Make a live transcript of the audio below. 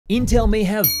Intel may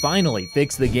have finally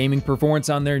fixed the gaming performance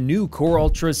on their new Core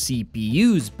Ultra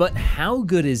CPUs, but how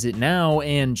good is it now,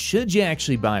 and should you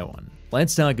actually buy one?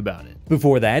 Let's talk about it.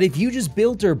 Before that, if you just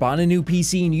built or bought a new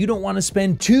PC and you don't want to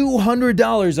spend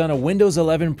 $200 on a Windows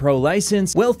 11 Pro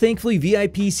license, well, thankfully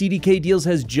VIP CDK Deals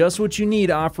has just what you need,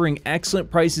 offering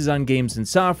excellent prices on games and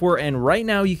software, and right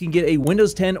now you can get a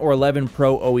Windows 10 or 11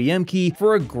 Pro OEM key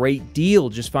for a great deal.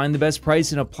 Just find the best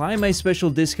price and apply my special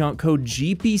discount code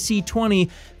GPC20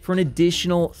 for an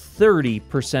additional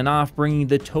 30% off, bringing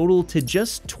the total to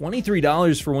just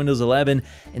 $23 for Windows 11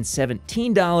 and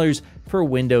 $17 for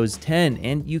Windows 10.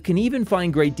 And you can even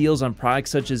find great deals on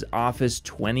products such as Office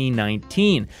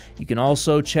 2019. You can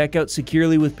also check out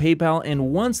securely with PayPal,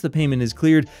 and once the payment is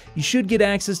cleared, you should get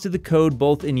access to the code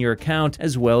both in your account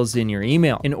as well as in your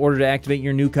email. In order to activate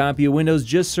your new copy of Windows,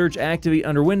 just search Activate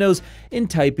under Windows and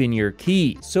type in your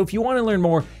key. So if you want to learn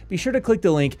more, be sure to click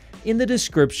the link in the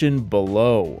description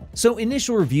below. So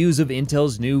initial reviews of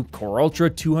Intel's new Core Ultra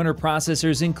 200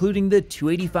 processors, including the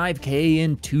 285K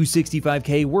and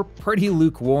 265K, were pretty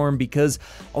lukewarm because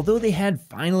although they had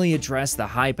finally addressed the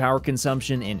high power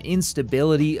consumption and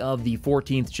instability of the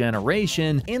 14th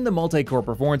generation, and the multi-core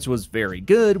performance was very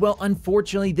good, well,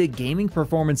 unfortunately the gaming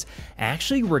performance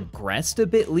actually regressed a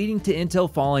bit, leading to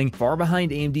Intel falling far behind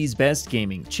AMD's best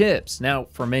gaming chips. Now,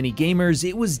 for many gamers,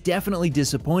 it was definitely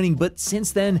disappointing, but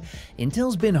since then,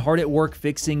 Intel's been hard at work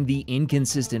fixing the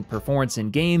inconsistent performance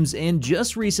in games, and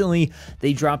just recently,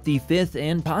 they dropped the 5th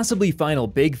and possibly final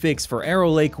big fix for Aero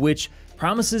Lake, which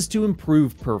promises to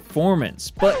improve performance.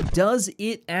 But does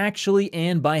it actually,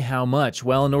 and by how much?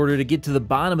 Well, in order to get to the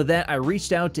bottom of that, I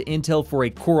reached out to Intel for a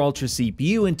Core Ultra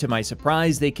CPU, and to my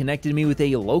surprise, they connected me with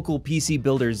a local PC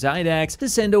builder, Xidax, to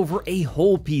send over a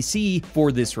whole PC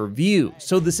for this review.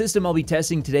 So the system I'll be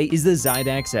testing today is the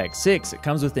Xidax X-6. It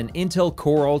comes with an Intel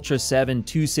Core Ultra 7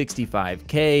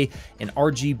 265K, an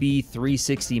RGB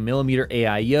 360mm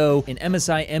AIO, an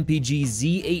MSI MPG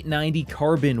Z890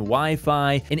 Carbon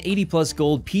Wi-Fi, an 80+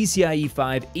 Gold PCIe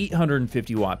 5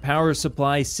 850 watt power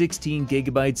supply, 16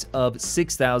 gigabytes of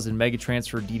 6000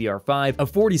 megatransfer DDR5, a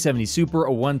 4070 Super, a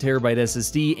 1TB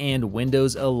SSD, and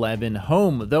Windows 11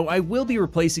 Home, though I will be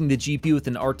replacing the GPU with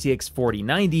an RTX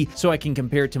 4090 so I can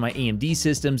compare it to my AMD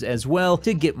systems as well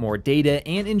to get more data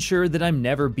and ensure that I'm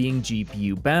never being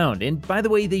GPU bound. And by the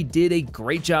way, they did a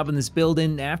great job in this build,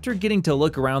 and after getting to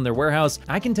look around their warehouse,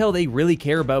 I can tell they really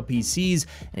care about PCs,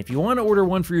 and if you want to order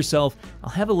one for yourself, I'll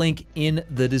have a link in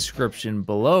the description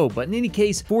below. But in any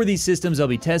case, for these systems I'll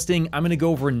be testing, I'm going to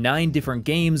go over 9 different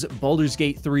games: Baldur's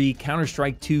Gate 3,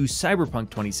 Counter-Strike 2,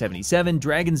 Cyberpunk 2077,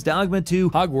 Dragon's Dogma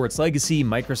 2, Hogwarts Legacy,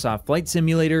 Microsoft Flight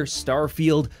Simulator,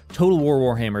 Starfield, Total War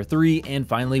Warhammer 3, and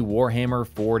finally Warhammer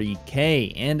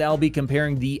 40k. And I'll be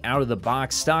comparing the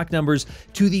out-of-the-box stock numbers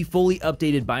to the fully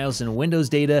updated BIOS and Windows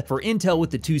data for Intel with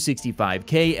the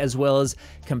 265K, as well as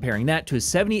comparing that to a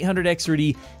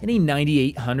 7800X3D and a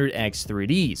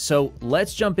 9800X3D. So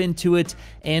let's jump into it,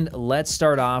 and let's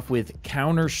start off with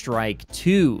Counter-Strike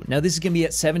 2. Now this is going to be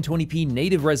at 720p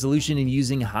native resolution and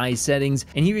using high settings,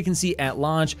 and here you can see at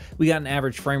launch we got an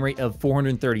average frame rate of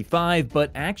 435,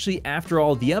 but actually after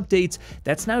all the updates,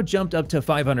 that's now jumped up to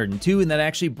 502, and that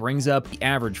actually brings up the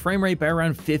average frame rate by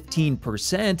around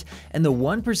 15%, and the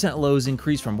 1% lows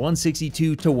increased from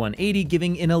 162 to 180,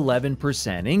 giving an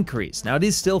 11% increase. Now it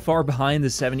is still far behind the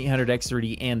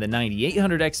 7800X3D and the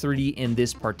 9800X3D in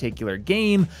this particular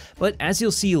game, but as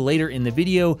you'll see later in the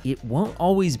video, it won't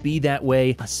always be that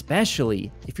way,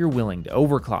 especially if you're willing to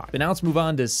overclock. But now let's move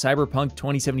on to Cyberpunk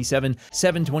 2077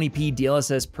 720p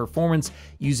DLSS performance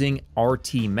using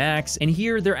RT Max, and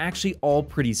here they're actually all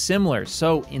pretty similar.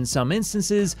 So in some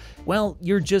instances, well,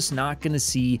 you're just not going to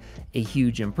see a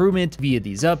huge improvement via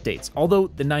these updates, although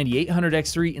the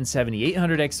 9800X3 and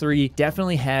 7800X3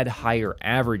 definitely had higher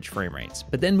average frame rates.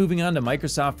 But then moving on to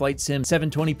Microsoft Flight Sim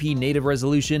 720p native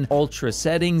resolution, ultra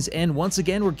settings, and once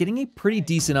again we're getting a pretty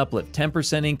decent uplift,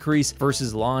 10% increase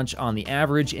versus launch on the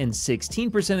average and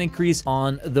 16% increase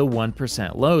on the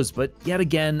 1% lows. But yet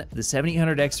again, the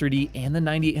 7800X3D and the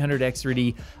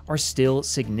 9800X3D are still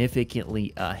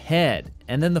significantly ahead.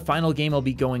 And then the final game I'll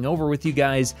be going over with you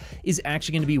guys is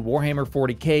actually going to be Warhammer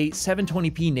 40k,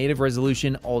 720p native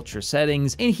resolution, ultra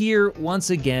settings. And here, once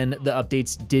again, the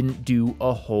updates didn't do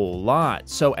a whole lot.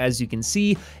 So as you can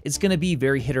see, it's going to be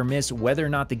very hit or miss whether or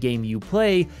not the game you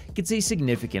play gets a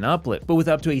significant uplift. But with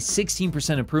up to a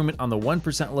 16% improvement on the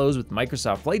 1% lows with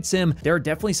Microsoft Flight Sim, there are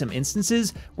definitely some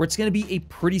instances where it's going to be a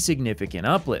pretty significant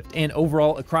uplift. And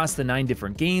overall, across the 9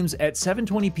 different games at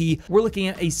 720p, we're looking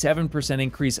at a 7%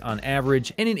 increase on average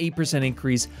average and an 8%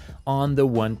 increase on the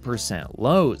 1%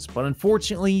 lows. But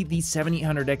unfortunately, the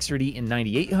 7800X3D and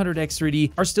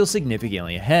 9800X3D are still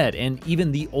significantly ahead, and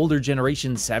even the older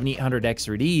generation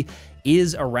 7800X3D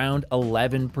is around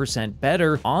 11%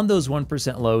 better on those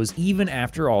 1% lows even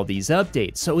after all these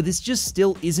updates. So this just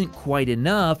still isn't quite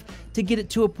enough to get it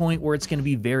to a point where it's going to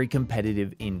be very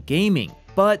competitive in gaming.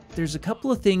 But there's a couple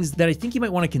of things that I think you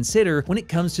might want to consider when it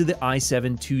comes to the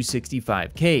i7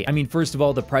 265K. I mean, first of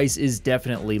all, the price is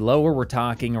definitely lower. We're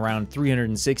talking around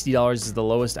 $360 is the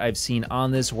lowest I've seen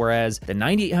on this, whereas the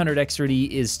 9800X3D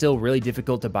is still really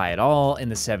difficult to buy at all, and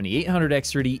the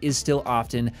 7800X3D is still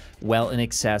often well in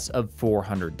excess of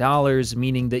 $400,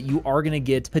 meaning that you are going to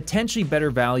get potentially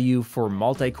better value for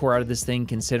multi-core out of this thing,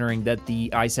 considering that the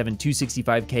i7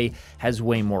 265K has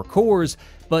way more cores.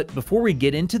 But before we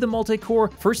get into the multi-core,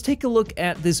 first take a look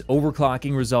at this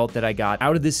overclocking result that I got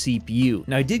out of this CPU.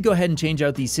 Now, I did go ahead and change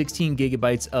out the 16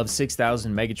 gigabytes of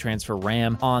 6000 megatransfer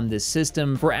RAM on this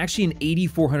system for actually an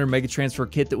 8400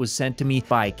 megatransfer kit that was sent to me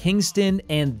by Kingston,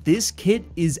 and this kit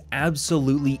is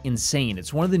absolutely insane.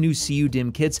 It's one of the new CU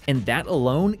DIMM kits, and that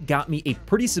alone got me a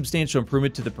pretty substantial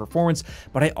improvement to the performance,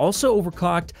 but I also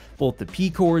overclocked both the P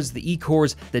cores, the E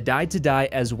cores, the die-to-die,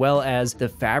 as well as the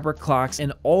fabric clocks,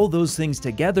 and all those things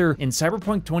together in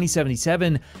Cyberpunk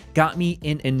 2077 got me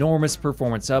an enormous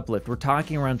performance uplift. We're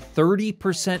talking around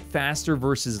 30% faster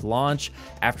versus launch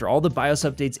after all the BIOS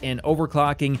updates and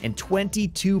overclocking, and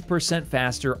 22%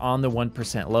 faster on the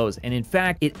 1% lows. And in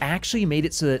fact, it actually made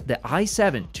it so that the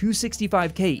i7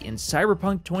 265K in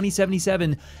Cyberpunk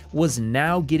 2077 was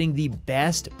now getting the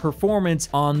best performance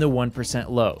on the 1%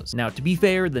 lows. Now, to be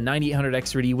fair, the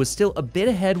 9800X3D was still a bit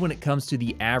ahead when it comes to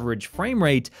the average frame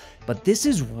rate, but this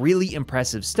is really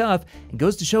impressive stuff and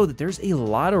goes to show that there's a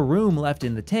lot of room left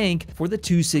in the tank for the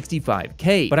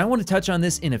 265K. But I want to touch on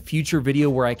this in a future video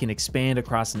where I can expand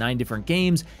across 9 different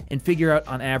games and figure out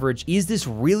on average, is this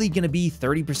really going to be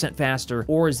 30% faster,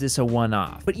 or is this a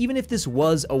one-off? But even if this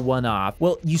was a one-off,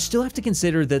 well, you still have to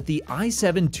consider that the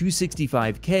i7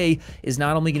 265K is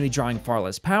not only going to be drawing far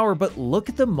less power, but look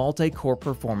at the multi-core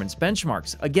performance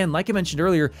benchmarks. Again, like I mentioned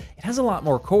earlier, it has a lot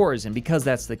more cores, and because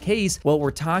that's the case, well,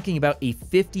 we're talking about a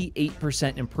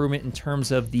 58% improvement in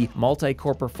terms of the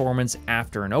multi-core performance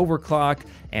after an overclock,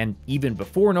 and even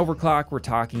before an overclock, we're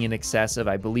talking in excess of,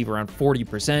 I believe, around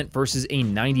 40% versus a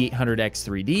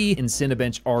 9800X3D in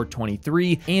Cinebench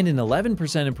R23, and an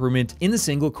 11% improvement in the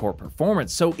single core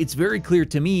performance. So it's very clear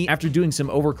to me, after doing some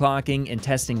overclocking and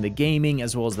testing the gaming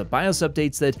as well as the BIOS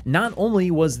updates, that not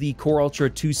only was the Core Ultra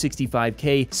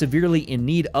 265K severely in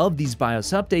need of these BIOS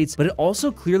updates, but it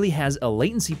also clearly has a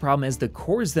latency problem, as the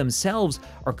cores themselves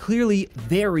are clearly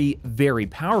very, very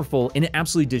powerful, and it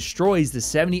absolutely destroys the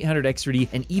 7800X3D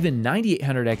and even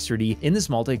 9800X3D in this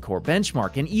multi-core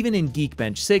benchmark. And even in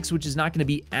Geekbench 6, which is not going to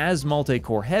be as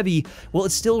multi-core heavy, well,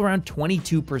 it's still around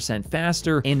 22%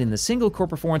 faster, and in the single core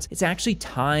performance, it's actually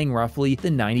tying roughly the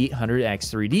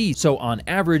 9800X3D. So on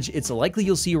average, it's likely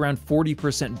you'll see around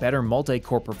 40% better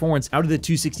multi-core performance out of the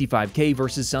 265K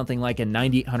versus something like a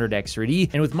 9800X3D,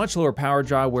 and with much lower power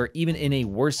draw, where even in a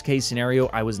worst case scenario,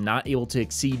 I was not able to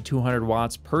exceed 200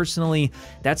 watts personally.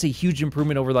 That's a huge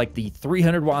improvement over like the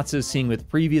 300 watts I was seeing with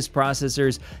previous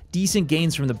processors, decent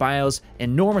gains from the BIOS,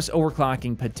 enormous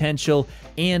overclocking potential,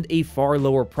 and a far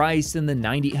lower price than the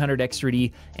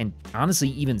 9800X3D, and honestly,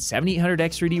 even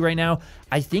 7800X3D right now.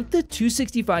 I think the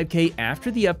 265K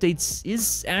after the updates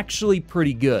is actually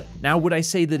pretty good. Now, would I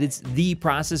say that it's the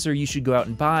processor you should go out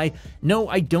and buy? No,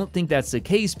 I don't think that's the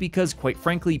case, because quite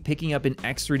frankly, picking up an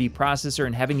X3D processor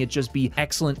and having it just be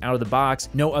excellent out of the box,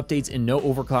 no updates and no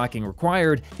overclocking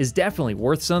required, is definitely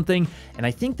worth something. And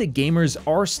I think the gamers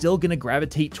are still going to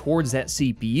gravitate towards that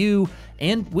CPU,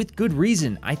 and with good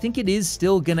reason. I think it is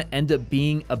still going to end up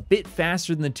being a bit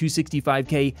faster than the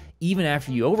 265K even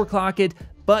after you overclock it,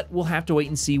 but we'll have to wait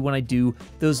and see when I do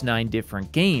those 9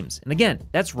 different games. And again,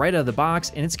 that's right out of the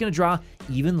box, and it's going to draw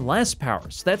even less power,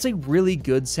 so that's a really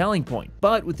good selling point.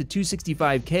 But with the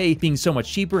 265K being so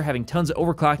much cheaper, having tons of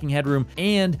overclocking headroom,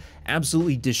 and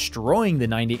absolutely destroying the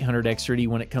 9800X3D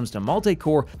when it comes to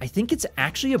multi-core, I think it's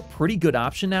actually a pretty good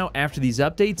option now after these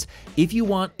updates if you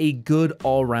want a good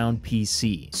all-round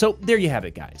PC. So there you have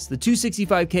it, guys. The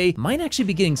 265K might actually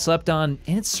be getting slept on,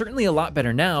 and it's certainly a lot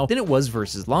better now than it was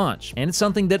versus launch, and it's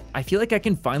something that I feel like I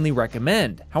can finally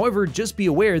recommend. However, just be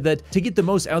aware that to get the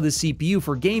most out of the CPU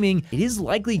for gaming, it is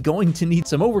likely going to need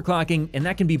some overclocking, and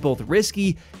that can be both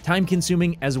risky,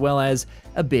 time-consuming, as well as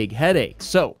a big headache.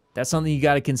 So that's something you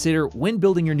got to consider when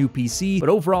building your new PC, but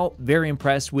overall, very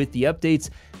impressed with the updates,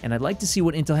 and I'd like to see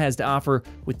what Intel has to offer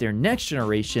with their next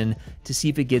generation to see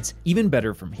if it gets even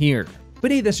better from here. But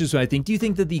hey, that's just what I think. Do you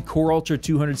think that the Core Ultra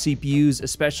 200 CPUs,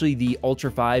 especially the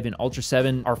Ultra 5 and Ultra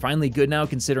 7, are finally good now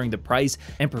considering the price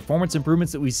and performance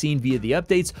improvements that we've seen via the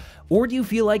updates? Or do you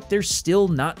feel like they're still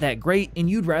not that great and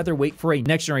you'd rather wait for a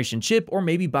next generation chip or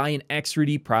maybe buy an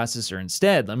X3D processor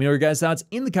instead? Let me know your guys' thoughts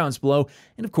in the comments below,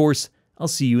 and of course, I'll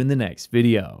see you in the next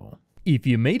video. If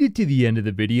you made it to the end of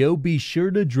the video, be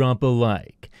sure to drop a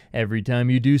like. Every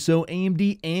time you do so,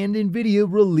 AMD and Nvidia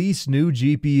release new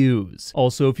GPUs.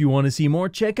 Also, if you want to see more,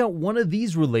 check out one of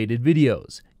these related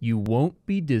videos. You won't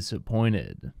be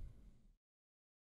disappointed.